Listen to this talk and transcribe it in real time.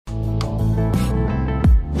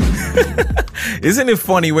Isn't it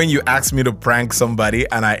funny when you ask me to prank somebody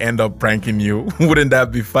and I end up pranking you? Wouldn't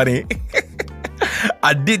that be funny?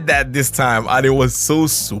 I did that this time and it was so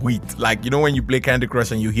sweet. Like, you know when you play Candy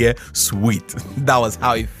Crush and you hear sweet? That was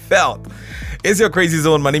how it felt. It's your Crazy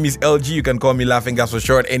Zone. My name is LG. You can call me Laughing Gas for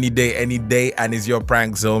short any day. And it's your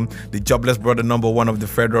prank zone. The jobless brother #1 of the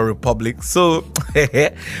Federal Republic. So,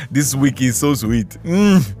 this week is so sweet.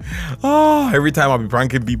 Oh, every time I'll be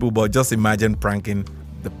pranking people, but just imagine pranking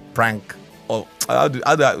the prank. Oh, how do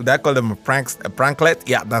I call them a pranklet?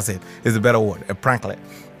 Yeah, that's it. It's a better word, a pranklet.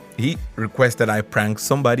 He requested I prank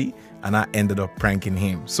somebody and I ended up pranking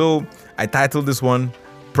him. So I titled this one,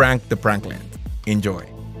 Prank the Pranklet. Enjoy.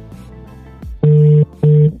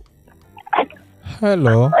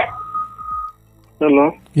 Hello.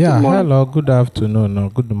 Hello. Yeah, hello. Good afternoon or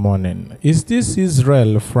good morning. Is this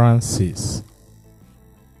Israel Francis?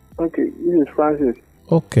 Okay, this is Francis.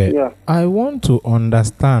 Okay. Yeah. I want to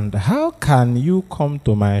understand, how can you come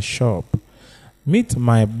to my shop, meet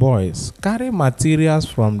my boys, carry materials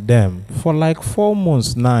from them for like 4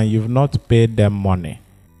 months now, you've not paid them money?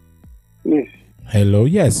 Yes. Hello,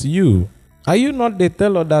 yes, you. Are you not the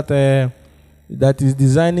teller that is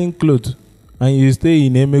designing clothes and you stay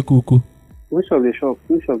in Emekuku? Which of the shop?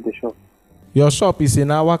 Which of the shop? Your shop is in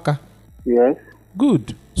Awaka? Yes.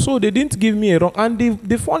 Good. So they didn't give me a wrong. And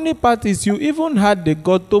the funny part is you even had the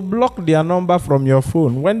gut to block their number from your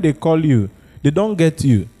phone. When they call you, they don't get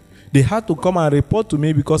you. They had to come and report to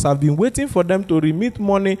me because I've been waiting for them to remit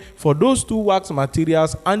money for those 2 wax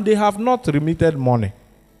materials and they have not remitted money.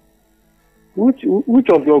 Which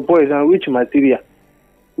of your boys and which material?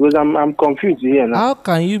 Because I'm confused here now. How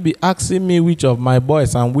can you be asking me which of my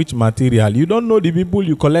boys and which material? You don't know the people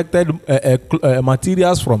you collected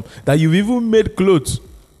materials from, that you've even made clothes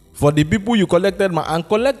for the people you collected and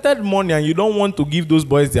collected money, and you don't want to give those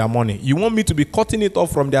boys their money. You want me to be cutting it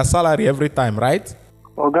off from their salary every time, right?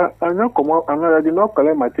 Okay, I did not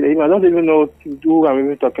collect material. I don't even know who I'm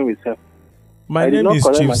even talking with, sir. My name is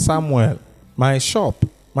Chief Samuel. My shop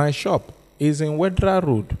is in Wedra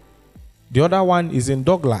Road. The other one is in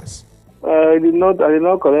Douglas. I did not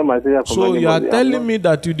collect material from anybody. So you are telling me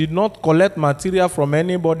that you did not collect material from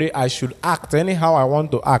anybody. I should act anyhow I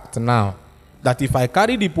want to act now. That if I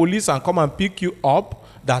carry the police and come and pick you up,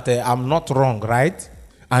 that I'm not wrong, right?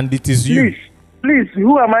 And it is you. Please,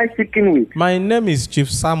 who am I speaking with? My name is Chief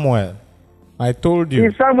Samuel. I told you.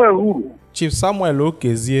 Chief Samuel who? Chief Samuel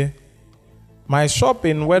Okezie. My shop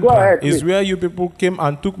in Wedra is where you people came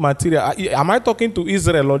and took material. Am I talking to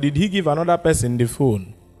Israel or did he give another person the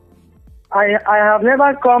phone? I have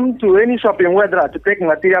never come to any shop in Wedra to take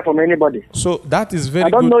material from anybody. So that is very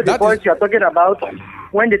good. I don't know the voice you are talking about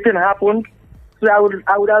when the thing happened. So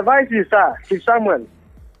I would advise you, sir, Chief Samuel,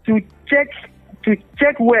 to check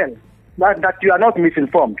well that you are not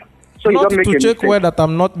misinformed. So you don't make a mistake. To check well that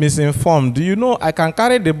I'm not misinformed. Do you know I can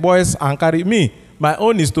carry the boys and carry me? My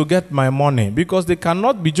own is to get my money because they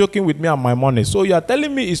cannot be joking with me and my money. So you are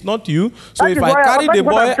telling me it's not you. So if I carry the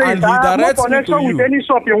boy and he directs me to you. I have no connection with any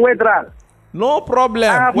shop in Wedra. No problem.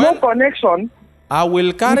 I have no connection. I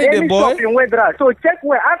will carry the boy. Shop in Wedra. So check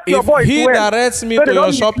where. Ask your boy. If he directs me to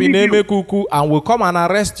your shop in Emekuku and will come and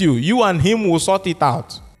arrest you, you and him will sort it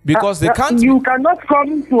out. Because they can't. You cannot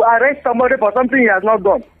come to arrest somebody for something he has not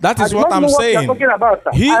done. That is what I'm saying. What you're talking about,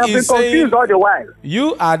 sir. He I have is been confused all the while.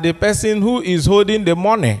 You are the person who is holding the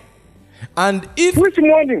money. And if which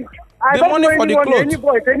money? I don't money know for any the money, clothes. any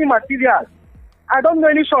boys, any material. I don't know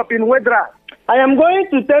any shop in Wedra. I am going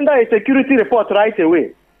to tender a security report right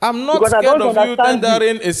away. I'm not scared of you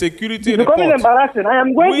tendering a security report. It's becoming embarrassing. I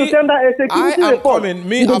am going to tender a security report.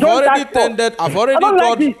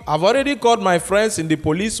 I've already called my friends in the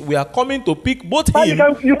police. We are coming to pick both him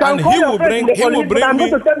you can and he will bring me. I'm going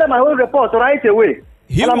to tender my own report right away.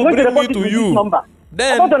 He will bring me to you.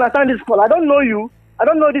 Then I don't understand this call. I don't know you. I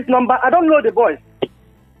don't know this number. I don't know the voice.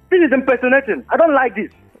 This is impersonating. I don't like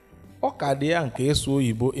this.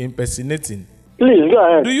 Impersonating. Please, go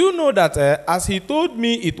ahead. Do you know that as he told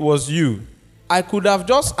me it was you, I could have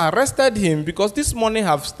just arrested him because this money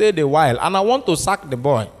have stayed a while and I want to sack the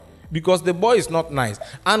boy because the boy is not nice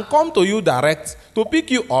and come to you direct to pick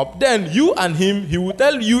you up. Then you and him, he will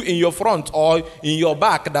tell you in your front or in your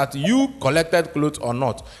back that you collected clothes or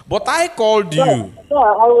not. But I called you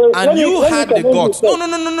and you had the guts.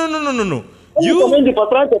 No. You for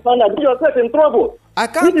trying to find out yourself in trouble. I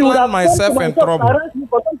can't land myself in trouble.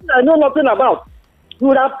 For something I know nothing about. You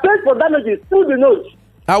would have paid for damages through the nose.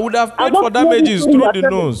 I would have paid for damages through the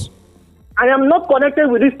nose. I am not connected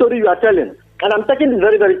with this story you are telling, and I'm taking this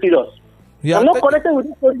very, very serious. I'm not connecting with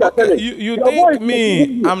this story you're telling. You Your think voice me,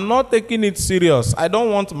 is- I'm not taking it serious. I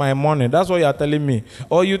don't want my money. That's what you're telling me.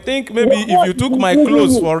 Or you think maybe if you took my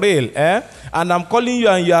clothes for real, and I'm calling you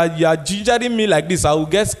and you're gingering me like this, I will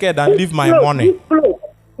get scared and leave my money. Which clothes?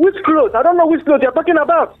 Which clothes? I don't know which clothes you're talking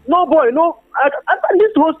about. No, boy, no.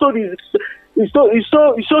 This whole story is so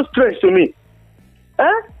strange to me.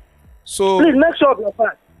 So Please make sure of your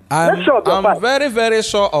facts. Make sure of your I'm facts. very, very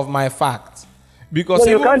sure of my facts. Because So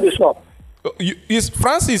you even- can't be sure.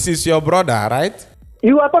 Francis is your brother, right?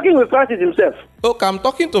 You are talking with Francis himself. Okay, I'm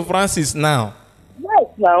talking to Francis now. Yes,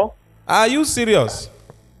 now. Are you serious?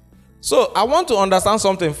 So I want to understand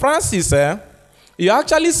something. Francis, you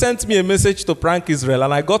actually sent me a message to prank Israel,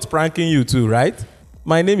 and I got pranking you too, right?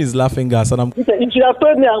 My name is Laughing Gas, and I'm. You should have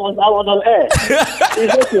told me I was on air.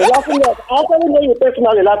 It's okay. Laughing gas. I actually know you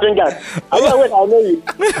personally, laughing gas. I know you.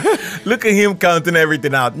 Look at him counting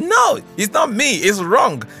everything out. No, it's not me. It's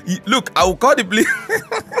wrong. Look, I will call the police.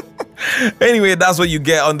 Anyway, that's what you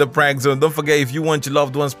get on the prank zone. Don't forget, if you want your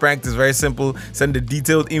loved ones pranked, it's very simple. Send the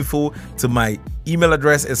detailed info to my email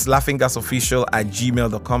address. It's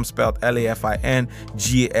laughinggasofficial@gmail.com, spelled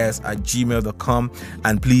LAFINGAS@gmail.com.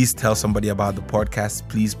 And please tell somebody about the podcast.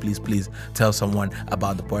 Please, please, please tell someone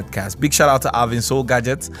about the podcast. Big shout out to Alvin Soul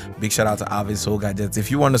Gadgets. Big shout out to Alvin Soul Gadgets. If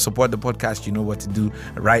you want to support the podcast, you know what to do.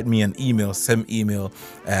 Write me an email, send email.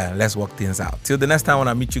 Let's work things out. Till the next time when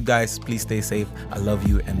I meet you guys, please stay safe. I love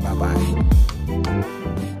you and bye-bye.